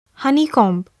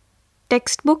Honeycomb,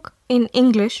 textbook in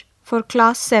English for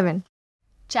class 7.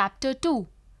 Chapter 2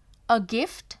 A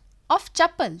Gift of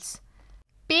Chappals.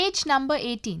 Page number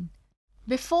 18.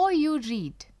 Before you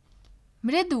read,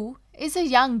 Mridu is a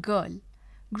young girl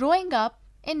growing up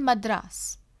in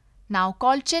Madras, now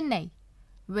called Chennai,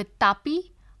 with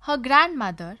Tapi, her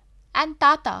grandmother, and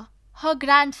Tata, her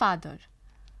grandfather.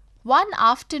 One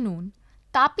afternoon,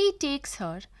 Tapi takes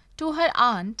her to her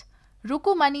aunt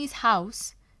Rukumani's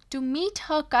house to meet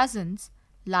her cousins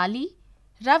Lali,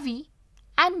 Ravi,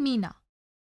 and Meena.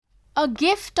 A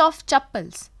Gift of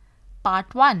Chappals.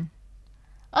 Part 1.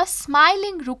 A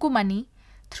smiling Rukumani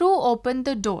threw open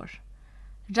the door.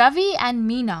 Ravi and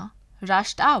Meena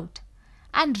rushed out,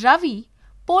 and Ravi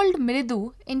pulled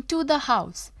Mridu into the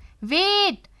house.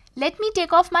 "Wait! Let me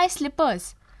take off my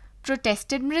slippers,"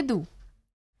 protested Mridu.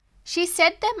 She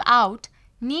set them out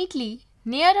neatly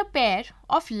near a pair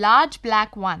of large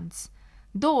black ones.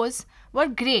 Those were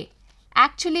grey,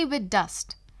 actually with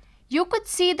dust. You could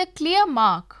see the clear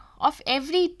mark of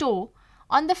every toe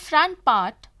on the front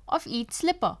part of each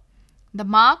slipper. The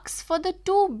marks for the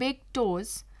two big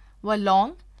toes were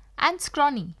long and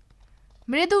scrawny.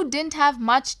 Mridu didn't have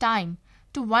much time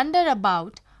to wonder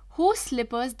about whose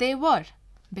slippers they were,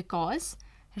 because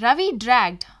Ravi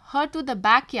dragged her to the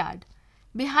backyard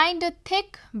behind a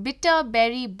thick bitter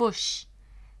berry bush.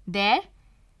 There,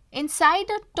 inside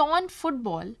a torn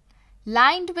football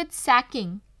lined with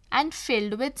sacking and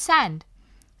filled with sand,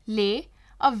 lay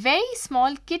a very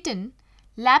small kitten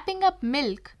lapping up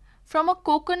milk from a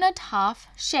coconut half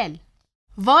shell.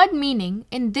 Word meaning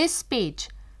in this page: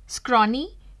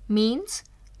 scrawny means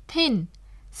thin,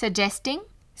 suggesting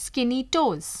skinny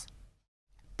toes.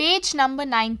 Page number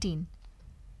 19.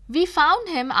 We found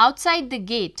him outside the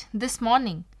gate this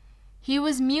morning. He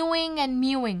was mewing and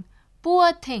mewing.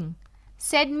 Poor thing,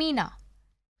 said Meena.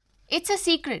 It's a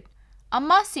secret.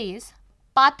 Amma says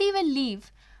Pati will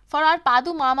leave for our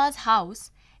Padu Mama's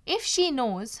house if she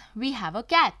knows we have a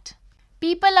cat.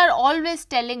 People are always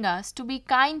telling us to be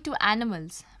kind to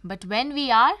animals, but when we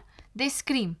are, they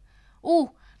scream, "Ooh,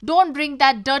 don't bring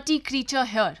that dirty creature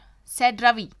here," said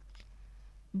Ravi.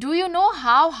 Do you know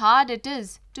how hard it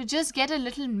is to just get a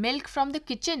little milk from the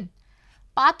kitchen?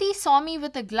 Pati saw me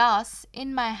with a glass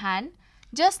in my hand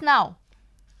just now.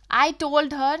 I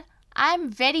told her I am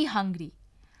very hungry.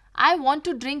 I want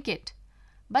to drink it.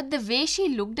 But the way she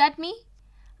looked at me,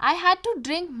 I had to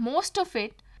drink most of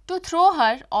it to throw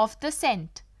her off the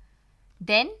scent.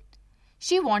 Then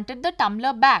she wanted the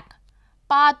tumbler back.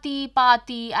 "Pati,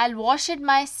 Pati, I'll wash it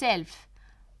myself.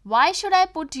 Why should I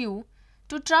put you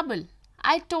to trouble?"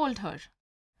 I told her.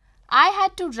 I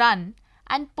had to run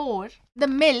and pour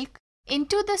the milk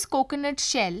into this coconut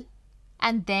shell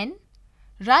and then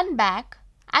run back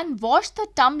and wash the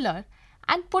tumbler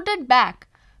and put it back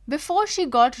before she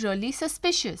got really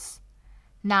suspicious.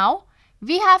 Now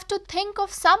we have to think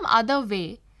of some other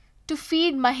way to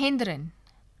feed Mahendran.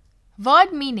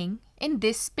 Word meaning in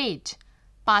this page: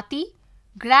 Pati,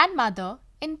 grandmother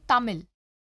in Tamil.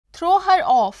 Throw her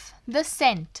off the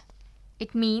scent.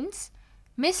 It means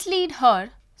mislead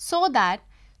her so that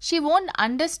she won't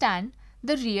understand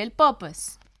the real purpose.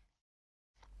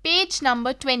 Page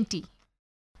number 20.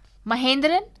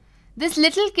 Mahendran, this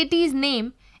little kitty's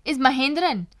name is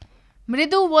Mahendran.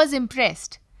 Mridu was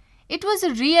impressed. It was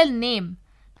a real name,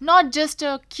 not just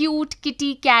a cute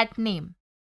kitty cat name.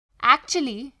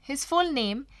 Actually, his full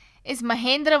name is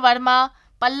Mahendra Varma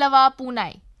Pallava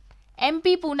Punai,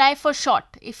 MP Punai for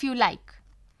short, if you like.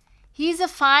 He's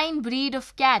a fine breed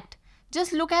of cat.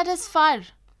 Just look at his fur,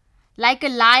 like a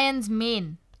lion's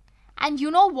mane. And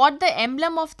you know what the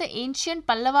emblem of the ancient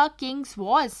Pallava kings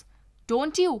was,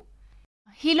 don't you?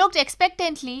 He looked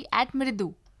expectantly at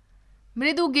Mridu.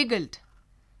 Mridu giggled.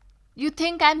 You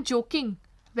think I'm joking?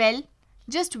 Well,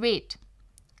 just wait.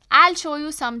 I'll show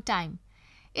you sometime.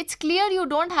 It's clear you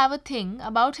don't have a thing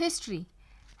about history.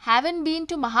 Haven't been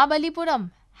to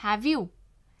Mahabalipuram, have you?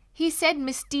 He said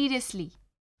mysteriously.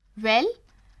 Well,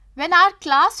 when our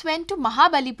class went to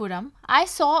Mahabalipuram, I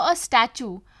saw a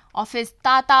statue of his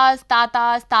tatas,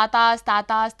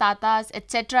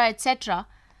 etc.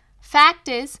 Fact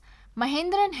is,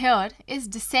 Mahendran here is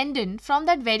descendant from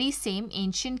that very same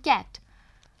ancient cat.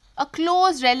 A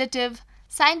close relative,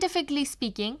 scientifically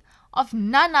speaking, of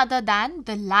none other than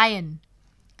the lion.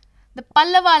 The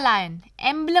Pallava lion,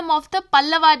 emblem of the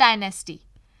Pallava dynasty.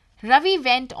 Ravi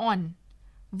went on,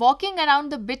 walking around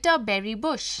the bitter berry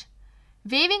bush,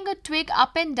 waving a twig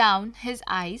up and down, his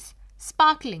eyes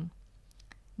sparkling.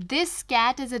 This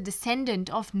cat is a descendant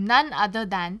of none other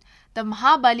than the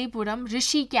Mahabalipuram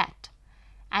Rishi cat.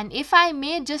 And if I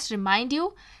may just remind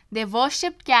you, they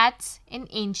worshipped cats in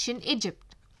ancient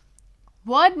Egypt.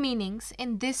 Word meanings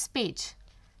in this page.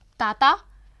 Tata,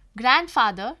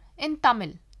 grandfather in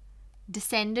Tamil.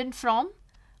 Descendant from,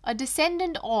 a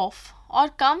descendant of or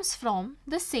comes from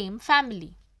the same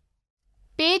family.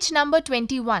 Page number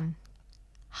 21.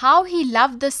 How he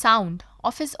loved the sound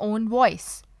of his own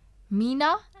voice.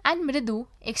 Meena and Mridu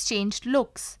exchanged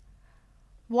looks.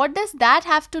 What does that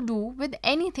have to do with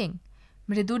anything?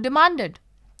 Mridu demanded.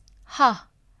 Ha!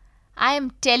 I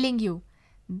am telling you,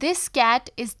 this cat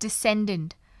is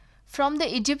descendant from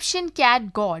the Egyptian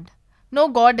cat god. No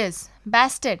goddess,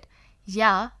 Bastet.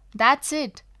 Yeah, that's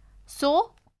it.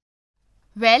 So,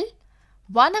 well,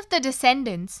 one of the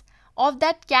descendants of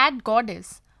that cat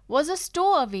goddess was a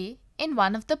stowaway in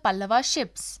one of the Pallava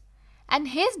ships, and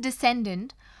his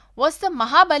descendant was the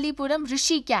Mahabalipuram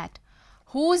Rishi cat,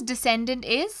 whose descendant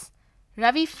is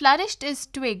Ravi flourished his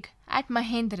twig at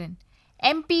Mahendran.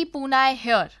 MP Punai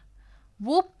here.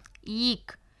 Whoop,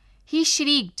 eek. He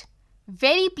shrieked,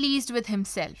 very pleased with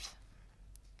himself.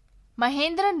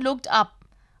 Mahendran looked up,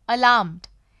 alarmed.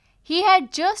 He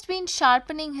had just been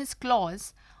sharpening his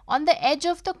claws on the edge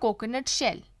of the coconut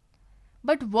shell.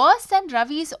 But worse than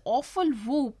Ravi's awful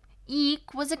whoop,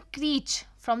 eek was a screech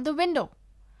from the window.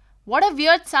 What a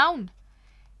weird sound!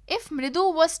 If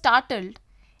Mridu was startled,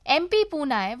 MP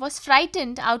Punai was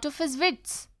frightened out of his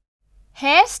wits.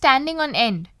 Hair standing on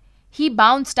end, he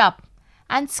bounced up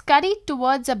and scurried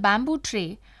towards a bamboo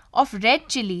tray of red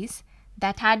chilies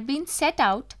that had been set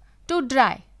out to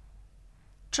dry.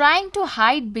 Trying to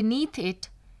hide beneath it,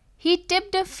 he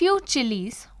tipped a few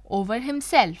chilies over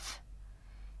himself.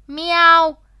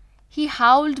 Meow! He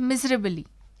howled miserably.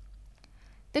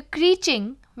 The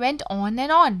screeching went on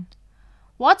and on.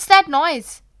 What's that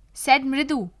noise? Said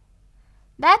Mridu.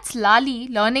 That's Lali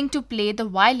learning to play the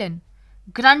violin,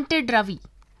 grunted Ravi.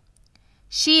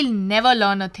 She'll never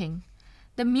learn a thing.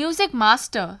 The music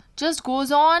master just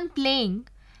goes on playing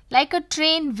like a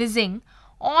train whizzing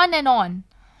on and on,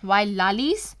 while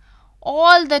Lali's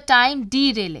all the time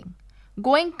derailing,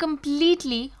 going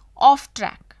completely off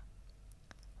track.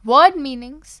 Word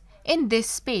meanings in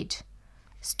this page.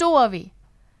 Stowaway.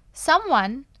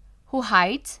 Someone who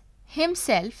hides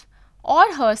himself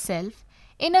or herself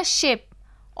in a ship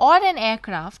or an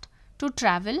aircraft to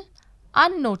travel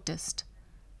unnoticed.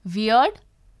 Weird.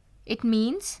 It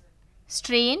means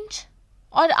strange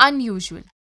or unusual.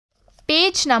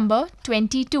 Page number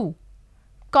 22.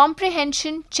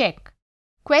 Comprehension check.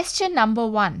 Question number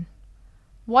 1.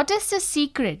 What is the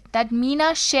secret that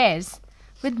Meena shares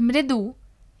with Mridu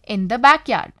in the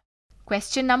backyard?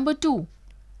 Question number 2.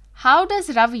 How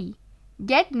does Ravi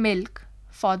get milk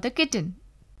for the kitten?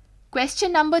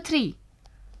 Question number 3.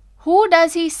 Who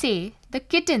does he say the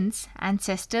kitten's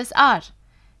ancestors are?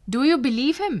 Do you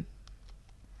believe him?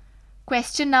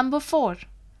 Question number 4.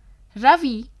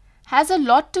 Ravi has a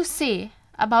lot to say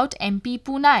about MP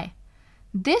Punai.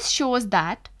 This shows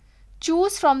that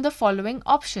choose from the following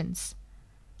options.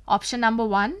 Option number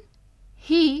 1.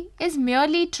 He is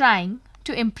merely trying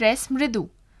to impress Mridu.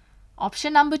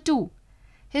 Option number 2.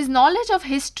 His knowledge of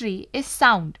history is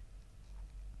sound.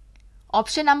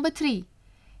 Option number 3.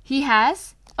 He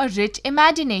has a rich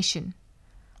imagination.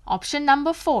 Option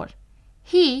number 4.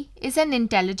 He is an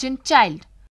intelligent child.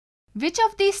 Which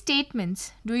of these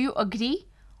statements do you agree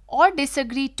or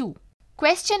disagree to?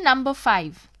 Question number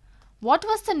 5. What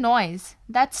was the noise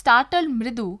that startled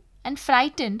Mridu and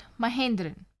frightened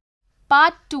Mahendran?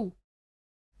 Part 2.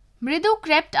 Mridu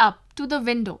crept up to the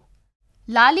window.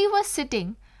 Lali was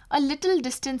sitting a little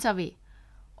distance away,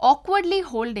 awkwardly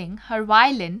holding her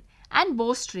violin and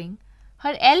bowstring,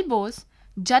 her elbows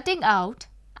jutting out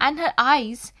and her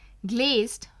eyes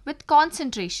glazed with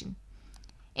concentration.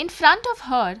 In front of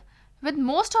her, with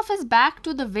most of his back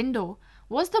to the window,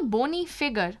 was the bony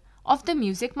figure of the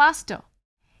music master.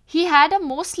 He had a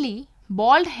mostly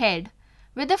bald head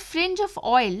with a fringe of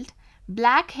oiled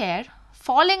black hair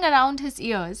falling around his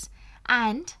ears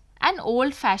and an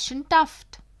old-fashioned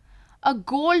tuft. A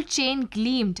gold chain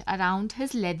gleamed around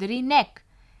his leathery neck,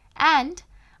 and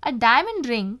a diamond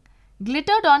ring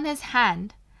glittered on his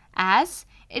hand as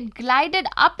it glided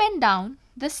up and down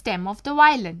the stem of the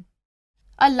violin.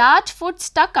 A large foot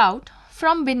stuck out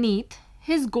from beneath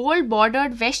his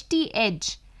gold-bordered veshti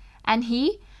edge, and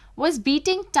he was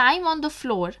beating time on the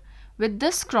floor with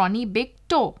the scrawny big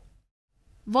toe.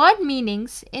 Word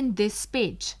meanings in this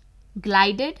page.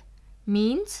 Glided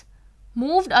means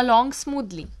moved along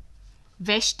smoothly.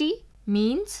 Veshti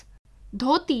means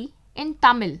dhoti in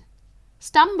Tamil.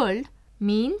 Stumbled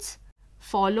means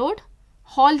followed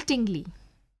haltingly.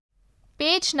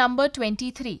 Page number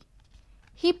 23.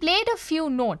 He played a few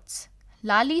notes.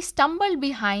 Lali stumbled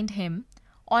behind him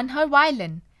on her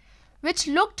violin, which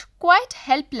looked quite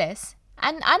helpless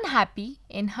and unhappy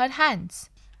in her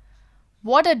hands.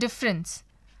 What a difference!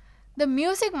 The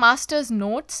music master's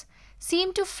notes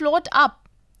seemed to float up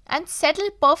and settle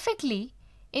perfectly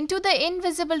into the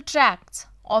invisible tracks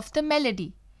of the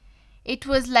melody. It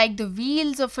was like the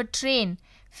wheels of a train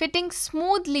fitting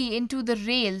smoothly into the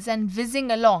rails and whizzing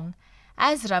along,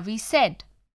 as Ravi said.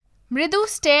 Mridu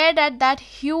stared at that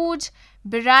huge,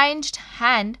 deranged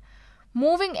hand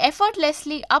moving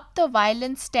effortlessly up the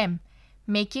violin stem,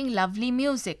 making lovely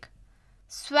music.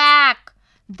 Swack!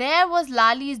 There was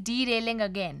Lali's derailing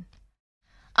again.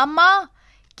 Amma!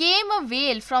 Came a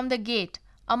wail from the gate.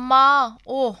 Amma!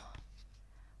 Oh!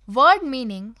 Word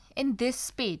meaning in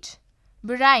this page.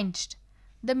 Deranged.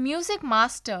 The music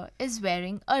master is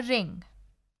wearing a ring.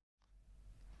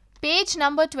 Page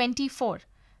number 24.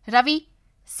 Ravi,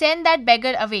 send that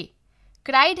beggar away,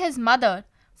 cried his mother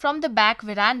from the back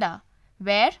veranda,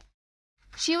 where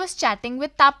she was chatting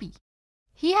with Tapi.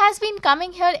 He has been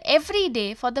coming here every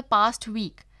day for the past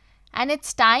week, and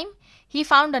it's time he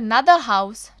found another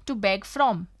house to beg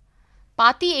from,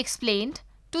 Pati explained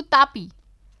to Tapi.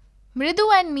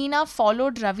 Mridu and Meena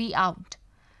followed Ravi out.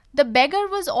 The beggar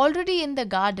was already in the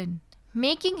garden,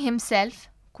 making himself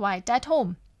quite at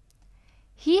home.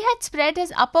 He had spread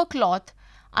his upper cloth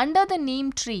under the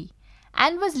neem tree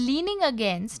and was leaning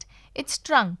against its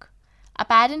trunk,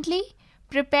 apparently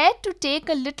prepared to take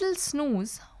a little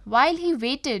snooze while he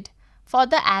waited for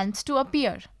the ants to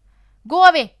appear. Go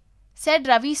away, said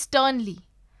Ravi sternly.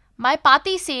 My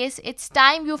Pati says it's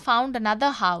time you found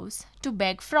another house to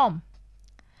beg from.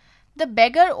 The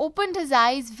beggar opened his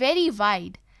eyes very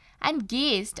wide and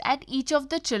gazed at each of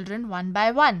the children one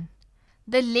by one.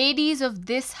 The ladies of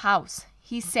this house,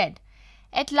 he said,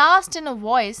 at last in a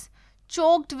voice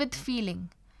choked with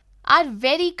feeling, are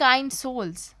very kind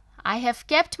souls. I have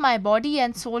kept my body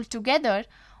and soul together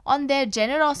on their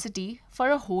generosity for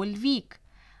a whole week.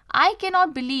 I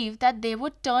cannot believe that they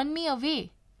would turn me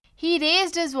away. He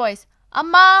raised his voice.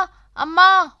 Amma!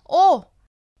 Amma! Oh!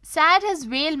 Sad his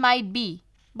wail might be,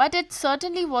 but it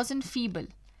certainly wasn't feeble.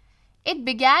 It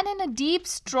began in a deep,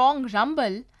 strong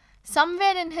rumble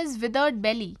somewhere in his withered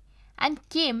belly and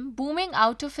came booming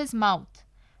out of his mouth,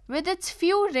 with its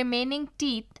few remaining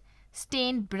teeth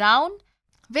stained brown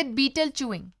with beetle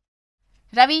chewing.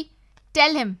 Ravi,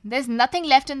 tell him there's nothing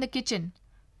left in the kitchen,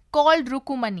 called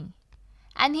Rukumani.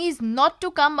 And he's not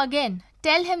to come again.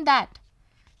 Tell him that.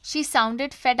 She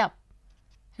sounded fed up.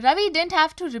 Ravi didn't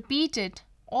have to repeat it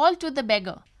all to the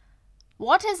beggar.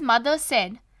 What his mother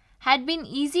said had been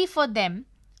easy for them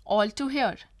all to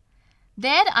hear,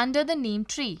 there under the neem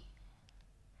tree.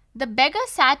 The beggar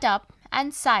sat up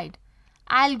and sighed.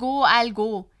 I'll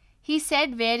go, he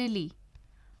said wearily.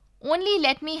 Only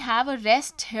let me have a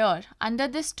rest here under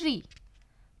this tree.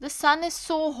 The sun is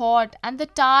so hot and the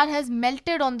tar has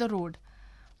melted on the road.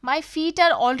 My feet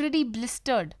are already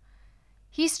blistered.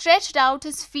 He stretched out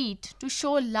his feet to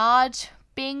show large,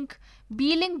 pink,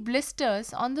 peeling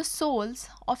blisters on the soles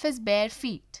of his bare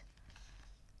feet.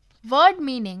 Word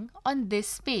meaning on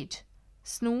this page.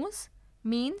 Snooze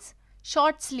means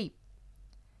short sleep.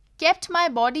 Kept my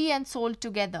body and soul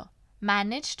together.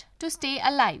 Managed to stay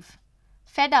alive.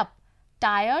 Fed up,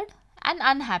 tired and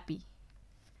unhappy.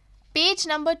 Page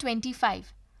number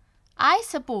 25. I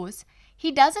suppose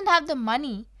he doesn't have the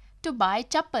money to buy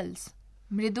chappals,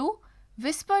 Mridu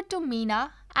whispered to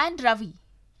Meena and Ravi.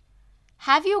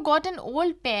 Have you got an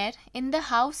old pair in the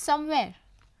house somewhere?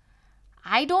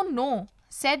 I don't know,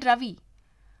 said Ravi.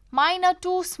 Mine are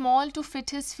too small to fit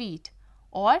his feet,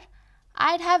 or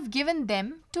I'd have given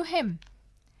them to him.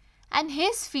 And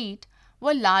his feet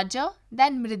were larger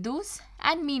than Mridu's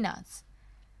and Meena's.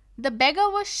 The beggar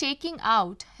was shaking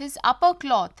out his upper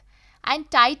cloth and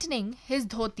tightening his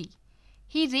dhoti.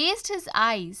 He raised his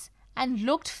eyes and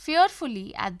looked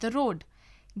fearfully at the road,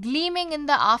 gleaming in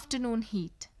the afternoon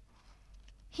heat.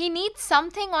 He needs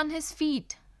something on his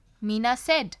feet, Meena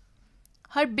said,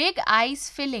 her big eyes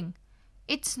filling.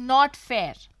 It's not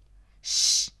fair.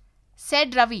 Shh,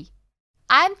 said Ravi.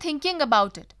 I'm thinking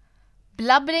about it.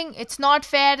 Blubbering, it's not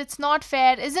fair,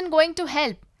 isn't going to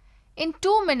help. In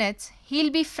 2 minutes,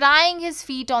 he'll be frying his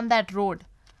feet on that road.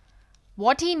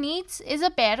 What he needs is a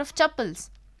pair of chappals.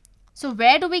 So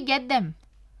where do we get them?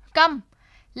 Come,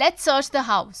 let's search the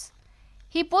house.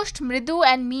 He pushed Mridu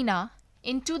and Meena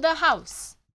into the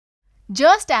house.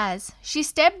 Just as she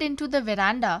stepped into the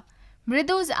veranda,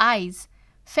 Mridu's eyes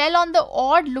fell on the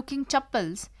odd-looking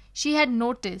chappals she had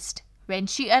noticed when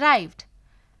she arrived.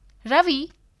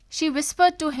 Ravi, she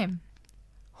whispered to him.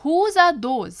 Whose are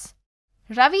those?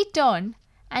 Ravi turned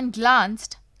and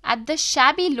glanced at the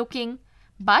shabby-looking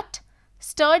but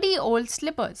sturdy old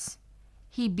slippers.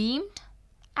 He beamed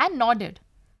and nodded.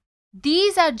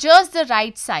 "These are just the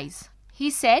right size,"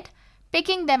 he said,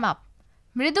 picking them up.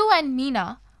 Mridu and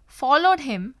Meena followed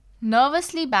him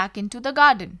nervously back into the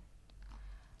garden.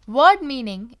 Word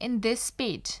meaning in this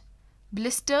page.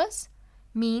 Blisters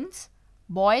means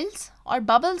boils or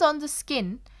bubbles on the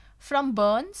skin from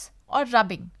burns or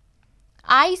rubbing.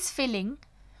 Eyes filling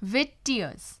with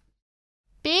tears.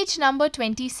 Page number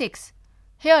 26.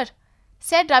 "Here,"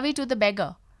 said Ravi to the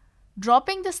beggar,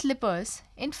 dropping the slippers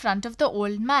in front of the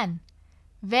old man.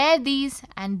 "Wear these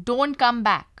and don't come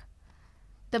back."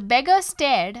 The beggar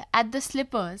stared at the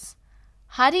slippers,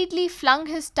 hurriedly flung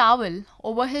his towel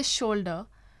over his shoulder,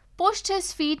 pushed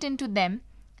his feet into them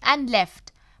and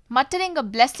left, muttering a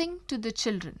blessing to the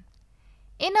children.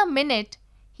 In a minute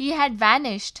he had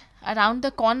vanished around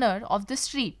the corner of the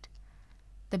street.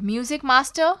 The music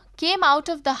master came out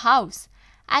of the house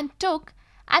and took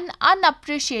an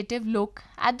unappreciative look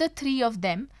at the three of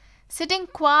them sitting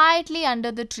quietly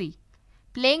under the tree,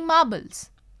 playing marbles.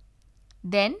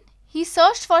 Then he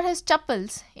searched for his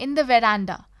chappals in the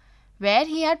veranda, where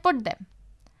he had put them.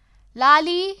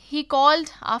 "Lali," he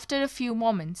called after a few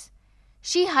moments.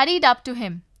 She hurried up to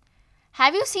him.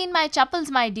 "Have you seen my chappals,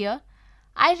 my dear?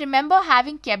 I remember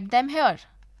having kept them here."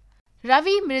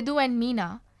 Ravi, Mridu and Meena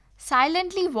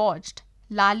silently watched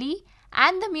Lali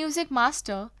and the music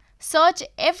master search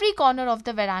every corner of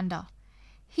the veranda.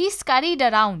 He scurried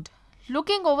around,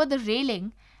 looking over the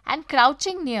railing and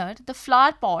crouching near the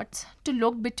flower pots to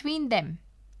look between them.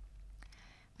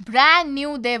 "Brand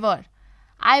new they were.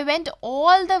 I went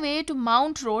all the way to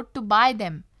Mount Road to buy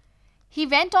them," he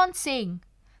went on saying.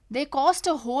 "They cost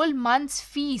a whole month's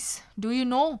fees, do you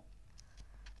know?"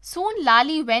 Soon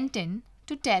Lali went in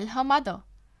to tell her mother.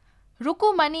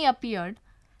 Rukumani appeared,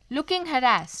 looking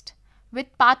harassed,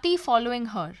 with Pati following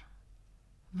her.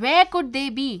 "Where could they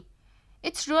be?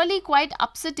 It's really quite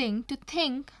upsetting to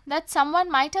think that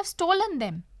someone might have stolen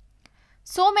them.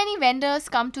 So many vendors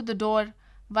come to the door,"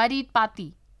 worried Pati.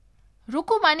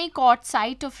 Rukumani caught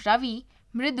sight of Ravi,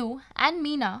 Mridu and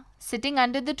Meena sitting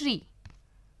under the tree.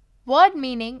 Word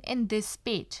meaning in this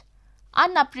page.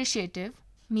 Unappreciative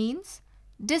means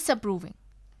disapproving.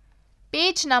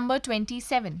 Page number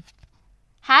 27.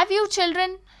 "Have you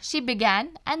children?" she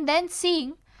began, and then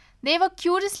seeing they were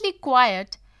curiously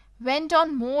quiet, went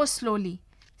on more slowly.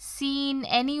 "Seen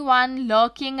anyone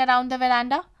lurking around the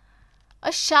veranda?"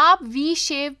 A sharp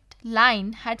V-shaped line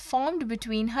had formed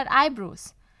between her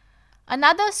eyebrows.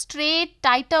 Another straight,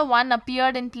 tighter one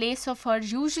appeared in place of her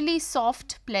usually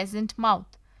soft, pleasant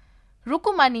mouth.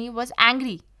 Rukumani was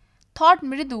angry, thought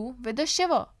Mridu with a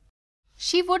shiver.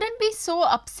 She wouldn't be so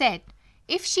upset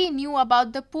if she knew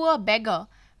about the poor beggar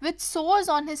with sores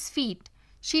on his feet,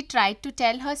 she tried to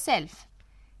tell herself.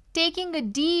 Taking a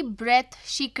deep breath,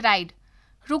 she cried,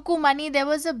 "Rukumani, there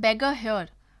was a beggar here.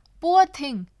 Poor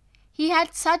thing, he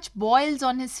had such boils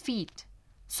on his feet."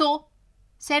 "So,"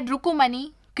 said Rukumani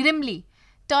grimly,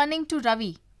 turning to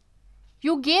Ravi,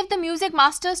 "you gave the music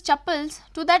master's chappals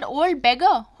to that old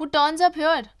beggar who turns up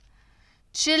here."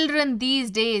 "Children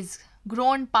these days,"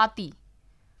 groaned Pati.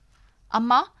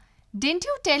 "Amma, didn't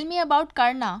you tell me about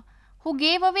Karna, who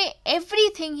gave away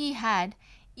everything he had,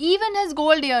 even his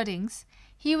gold earrings?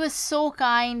 He was so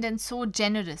kind and so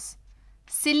generous."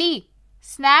 "Silly,"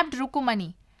 snapped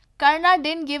Rukumani. "Karna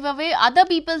didn't give away other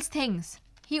people's things.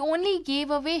 He only gave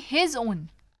away his own."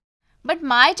 "But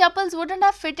my chappals wouldn't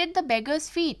have fitted the beggar's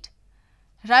feet."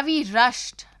 Ravi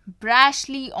rushed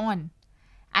brashly on.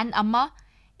 "And Amma,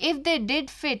 if they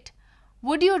did fit,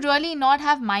 would you really not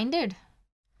have minded?"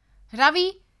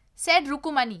 "Ravi," said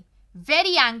Rukumani,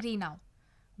 very angry now,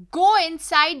 "go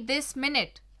inside this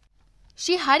minute."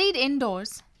 She hurried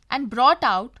indoors and brought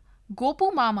out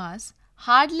Gopu Mama's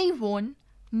hardly worn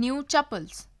new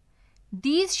chappals.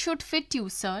 "These should fit you,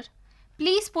 sir.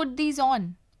 Please put these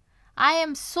on." "I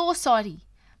am so sorry.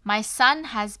 My son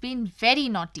has been very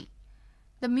naughty."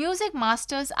 The music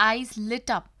master's eyes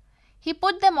lit up. He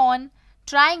put them on,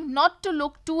 trying not to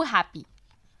look too happy.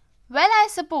 "Well, I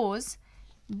suppose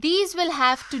these will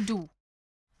have to do."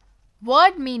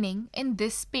 Word meaning in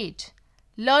this page.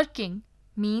 Lurking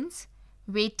means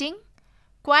waiting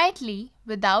quietly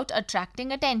without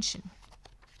attracting attention.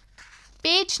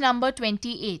 Page number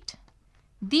 28.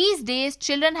 These days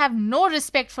children have no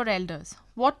respect for elders.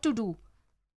 What to do?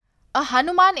 A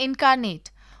Hanuman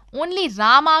incarnate. Only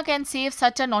Rama can save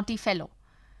such a naughty fellow.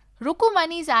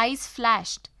 Rukumani's eyes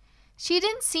flashed. She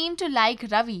didn't seem to like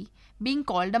Ravi being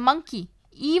called a monkey,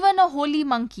 even a holy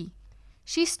monkey.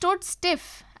 She stood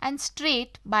stiff and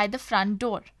straight by the front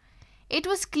door. It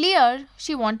was clear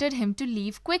she wanted him to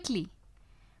leave quickly.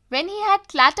 When he had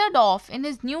clattered off in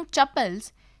his new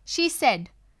chappals, she said,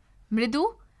 "Mridu,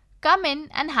 come in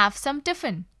and have some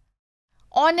tiffin."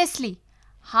 Honestly,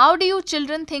 how do you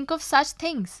children think of such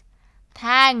things?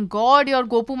 Thank God your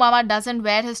Gopu Mama doesn't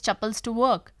wear his chappals to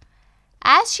work.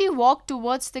 As she walked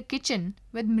towards the kitchen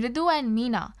with Mridu and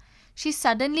Meena, she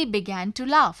suddenly began to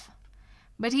laugh.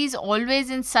 But he's always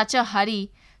in such a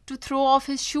hurry to throw off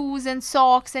his shoes and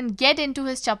socks and get into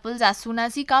his chappals as soon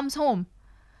as he comes home.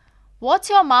 What's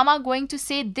your mama going to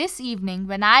say this evening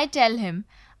when I tell him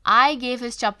I gave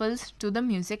his chappals to the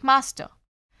music master?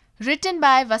 Written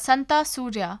by Vasanta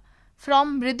Surya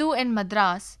from Mridu in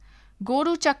Madras,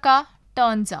 Goru Chakka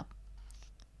turns up.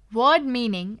 Word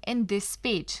meaning in this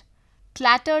page: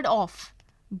 clattered off,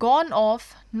 gone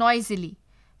off noisily,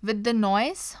 with the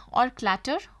noise or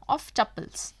clatter of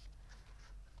chappals.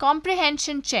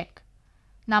 Comprehension check.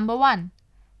 Number 1.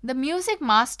 The music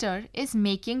master is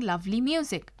making lovely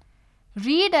music.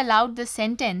 Read aloud the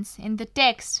sentence in the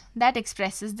text that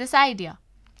expresses this idea.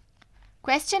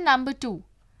 Question number 2.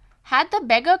 Had the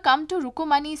beggar come to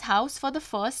Rukumani's house for the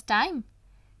first time?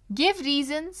 Give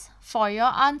reasons for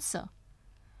your answer.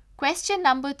 Question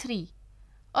number 3.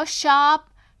 A sharp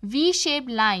V-shaped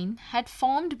line had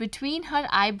formed between her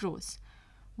eyebrows.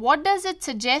 What does it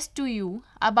suggest to you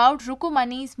about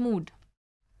Rukumani's mood?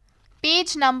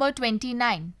 Page number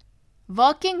 29.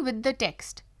 Working with the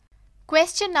text.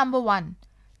 Question number 1.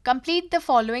 Complete the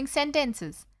following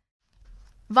sentences.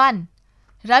 1.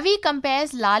 Ravi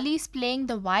compares Lali's playing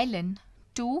the violin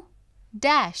to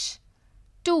dash.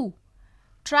 2.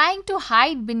 Trying to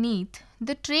hide beneath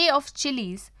the tray of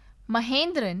chilies,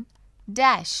 Mahendran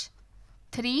dash.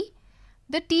 3.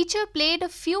 The teacher played a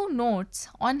few notes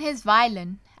on his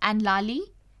violin and Lali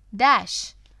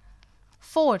dash.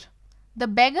 4. The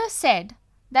beggar said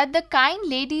that the kind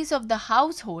ladies of the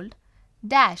household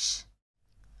dash.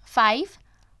 5.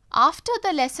 After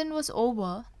the lesson was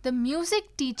over, the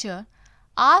music teacher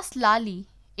asked Lali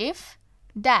if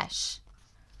dash.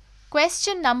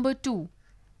 Question number 2.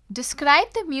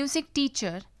 Describe the music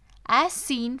teacher as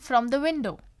seen from the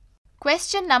window.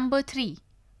 Question number 3.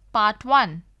 Part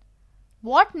 1.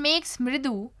 What makes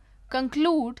Mridu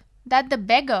conclude that the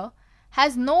beggar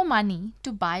has no money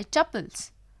to buy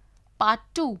chappals? Part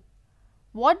 2.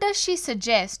 What does she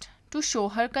suggest to show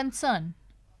her concern?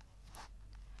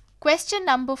 Question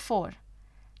number 4.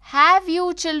 Have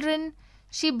you children,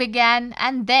 she began,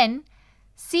 and then,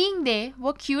 seeing they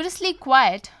were curiously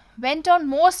quiet, went on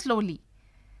more slowly.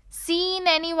 Seen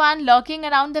anyone lurking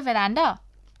around the veranda?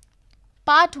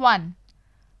 Part 1.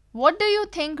 What do you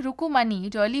think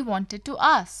Rukumani really wanted to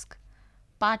ask?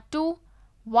 Part 2.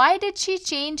 Why did she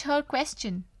change her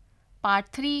question? Part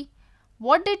 3.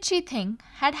 What did she think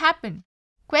had happened?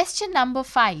 Question number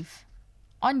 5.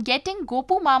 On getting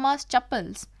Gopu Mama's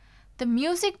chappals, the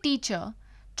music teacher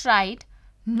tried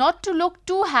not to look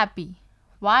too happy.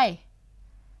 Why?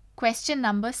 Question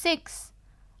number 6.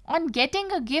 On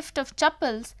getting a gift of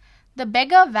chappals, the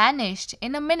beggar vanished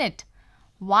in a minute.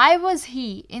 Why was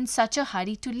he in such a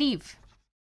hurry to leave?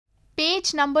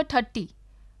 Page number 30.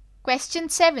 Question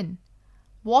 7.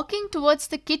 Walking towards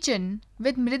the kitchen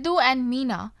with Mridu and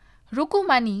Meena,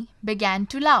 Rukumani began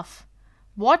to laugh.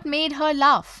 What made her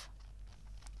laugh?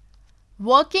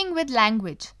 Working with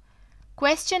language.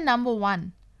 Question number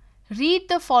 1. Read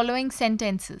the following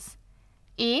sentences.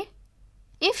 A.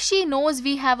 If she knows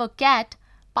we have a cat,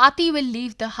 Pati will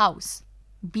leave the house.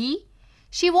 B.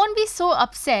 She won't be so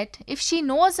upset if she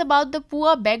knows about the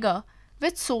poor beggar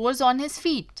with sores on his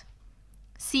feet.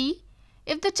 C.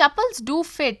 If the chappals do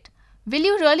fit, will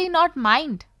you really not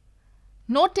mind?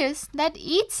 Notice that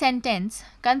each sentence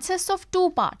consists of 2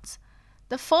 parts.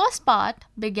 The first part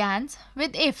begins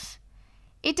with if.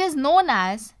 It is known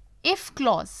as if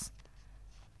clause.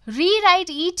 Rewrite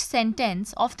each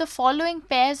sentence of the following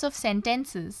pairs of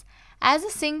sentences as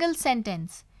a single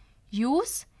sentence.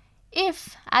 Use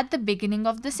if at the beginning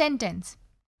of the sentence.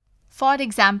 For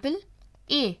example,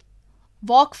 A.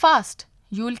 Walk fast,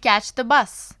 you will catch the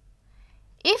bus.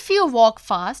 If you walk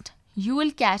fast, you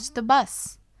will catch the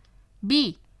bus.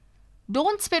 B.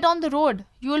 Don't spit on the road,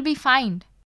 you will be fined.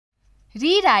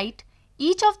 Rewrite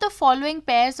each of the following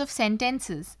pairs of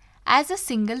sentences as a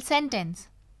single sentence.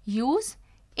 Use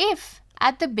if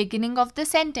at the beginning of the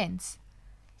sentence.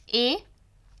 A.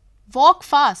 Walk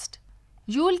fast,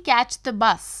 you will catch the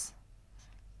bus.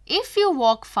 If you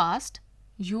walk fast,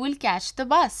 you will catch the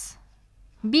bus.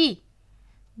 B.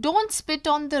 Don't spit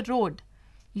on the road,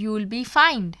 you will be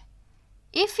fined.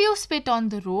 If you spit on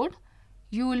the road,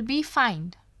 you will be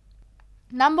fined.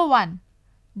 Number 1.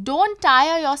 Don't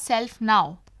tire yourself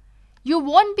now. You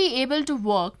won't be able to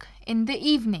work in the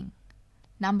evening.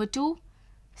 Number 2.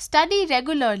 Study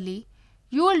regularly.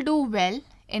 You will do well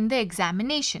in the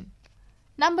examination.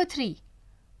 Number 3.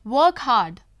 Work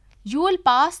hard. You will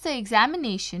pass the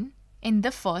examination in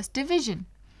the first division.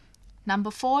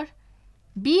 Number 4.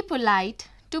 Be polite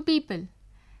to people.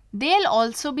 They'll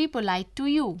also be polite to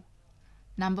you.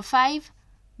 Number 5.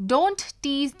 Don't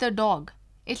tease the dog.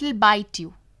 It'll bite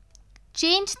you.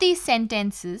 Change these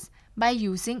sentences by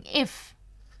using if.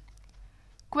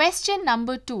 Question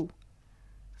number 2.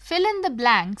 Fill in the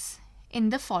blanks in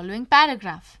the following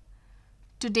paragraph.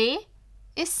 Today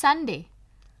is Sunday.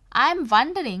 I am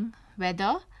wondering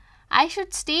whether I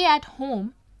should stay at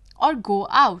home or go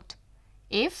out.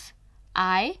 If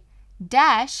I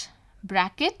dash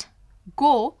bracket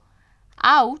go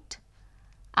out,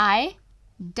 I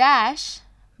dash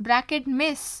bracket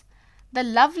miss the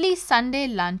lovely Sunday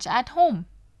lunch at home.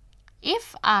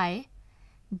 If I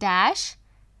dash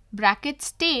bracket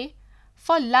stay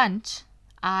for lunch,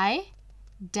 I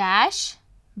dash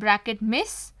bracket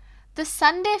miss the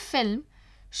Sunday film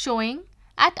showing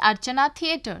at Archana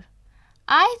Theatre.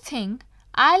 I think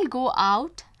I'll go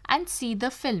out and see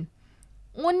the film,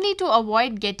 only to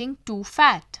avoid getting too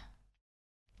fat.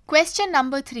 Question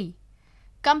number 3.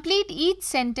 Complete each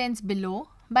sentence below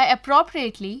by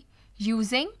appropriately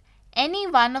using any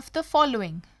one of the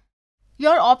following.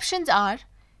 Your options are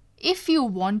if you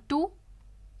want to,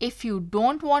 if you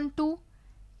don't want to,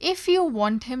 if you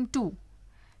want him to.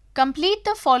 Complete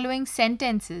the following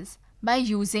sentences by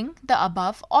using the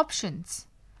above options.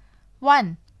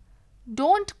 1.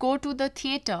 Don't go to the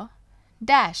theatre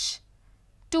dash.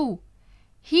 2.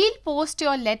 He'll post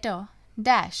your letter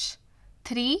dash.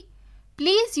 3.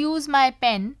 Please use my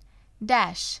pen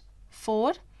dash.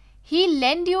 4. He'll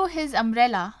lend you his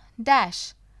umbrella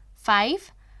dash.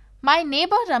 5. My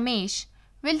neighbor Ramesh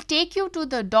will take you to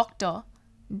the doctor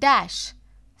dash.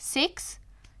 6.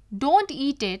 Don't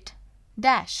eat it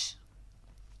dash.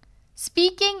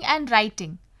 Speaking and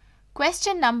writing.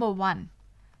 Question number 1.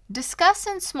 Discuss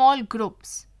in small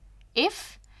groups.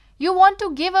 If you want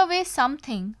to give away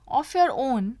something of your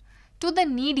own to the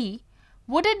needy,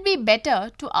 would it be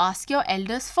better to ask your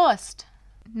elders first?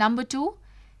 Number 2.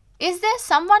 Is there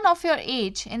someone of your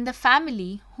age in the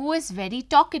family who is very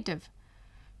talkative?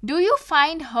 Do you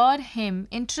find him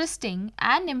interesting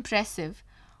and impressive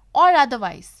or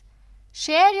otherwise?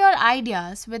 Share your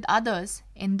ideas with others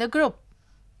in the group.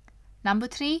 Number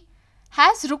 3.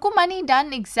 Has Rukumani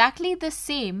done exactly the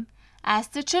same as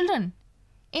the children?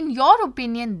 In your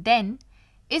opinion then,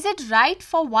 is it right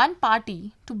for one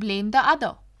party to blame the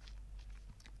other?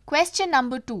 Question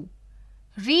number 2.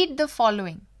 Read the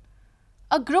following.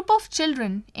 A group of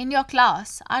children in your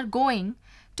class are going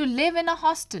to live in a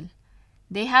hostel.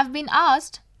 They have been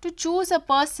asked to choose a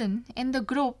person in the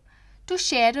group to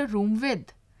share a room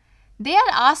with. They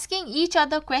are asking each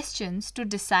other questions to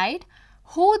decide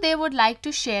who they would like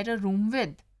to share a room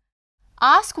with.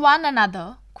 Ask one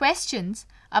another questions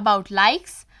about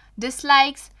likes,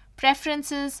 dislikes,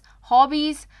 preferences,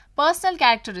 hobbies, personal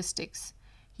characteristics.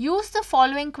 Use the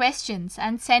following questions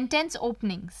and sentence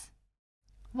openings.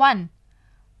 1.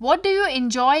 What do you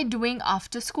enjoy doing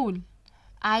after school?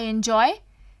 I enjoy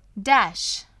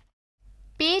dash.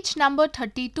 Page number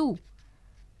 32.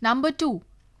 Number 2.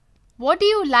 What do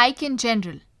you like in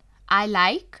general? I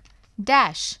like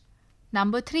dash.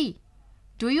 Number 3.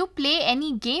 Do you play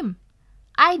any game?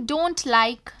 I don't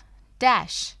like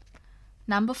dash.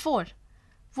 Number 4.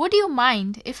 Would you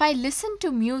mind if I listen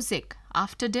to music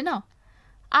after dinner?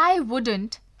 I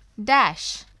wouldn't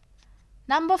dash.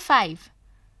 Number 5.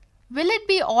 Will it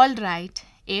be all right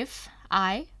if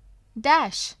I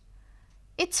dash?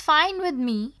 It's fine with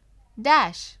me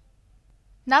dash.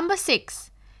 Number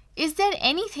 6. Is there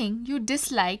anything you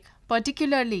dislike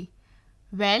particularly?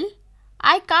 Well,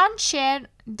 I can't share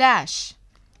dash.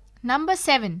 Number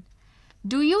 7.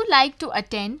 Do you like to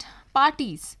attend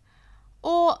parties?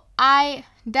 Oh, I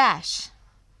dash.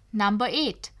 Number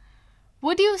 8.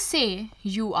 Would you say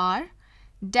you are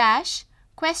dash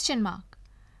question mark?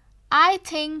 I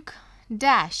think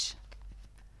dash.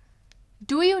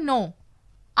 Do you know?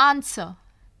 Answer.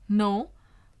 No.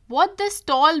 What this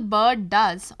tall bird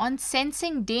does on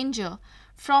sensing danger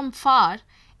from far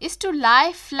is to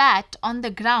lie flat on the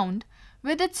ground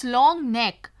with its long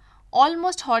neck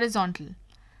almost horizontal.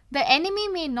 The enemy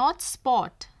may not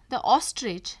spot the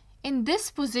ostrich in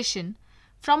this position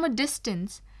from a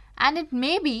distance, and it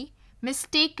may be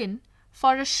mistaken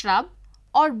for a shrub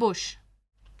or bush.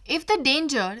 If the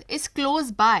danger is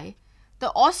close by,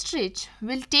 the ostrich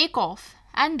will take off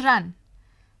and run.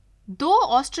 Though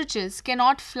ostriches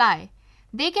cannot fly,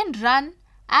 they can run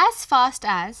as fast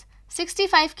as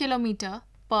 65 km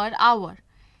per hour.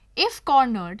 If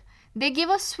cornered, they give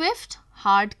a swift,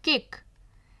 hard kick.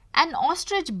 An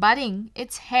ostrich burying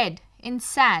its head in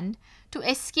sand to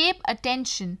escape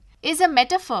attention is a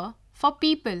metaphor for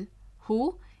people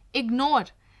who ignore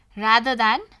rather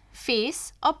than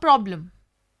face a problem.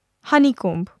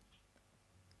 Honeycomb.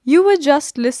 You were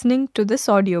just listening to this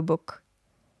audiobook.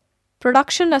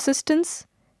 Production assistants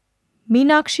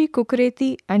Meenakshi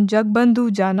Kukureti and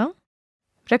Jagbandhu Jana.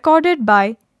 Recorded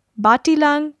by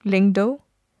Batilang Lingdo.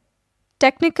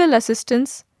 Technical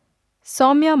assistants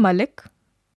Soumya Malik.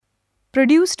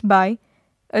 Produced by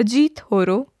Ajit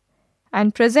Horo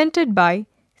and presented by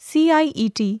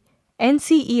CIET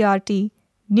NCERT,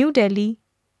 New Delhi,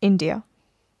 India.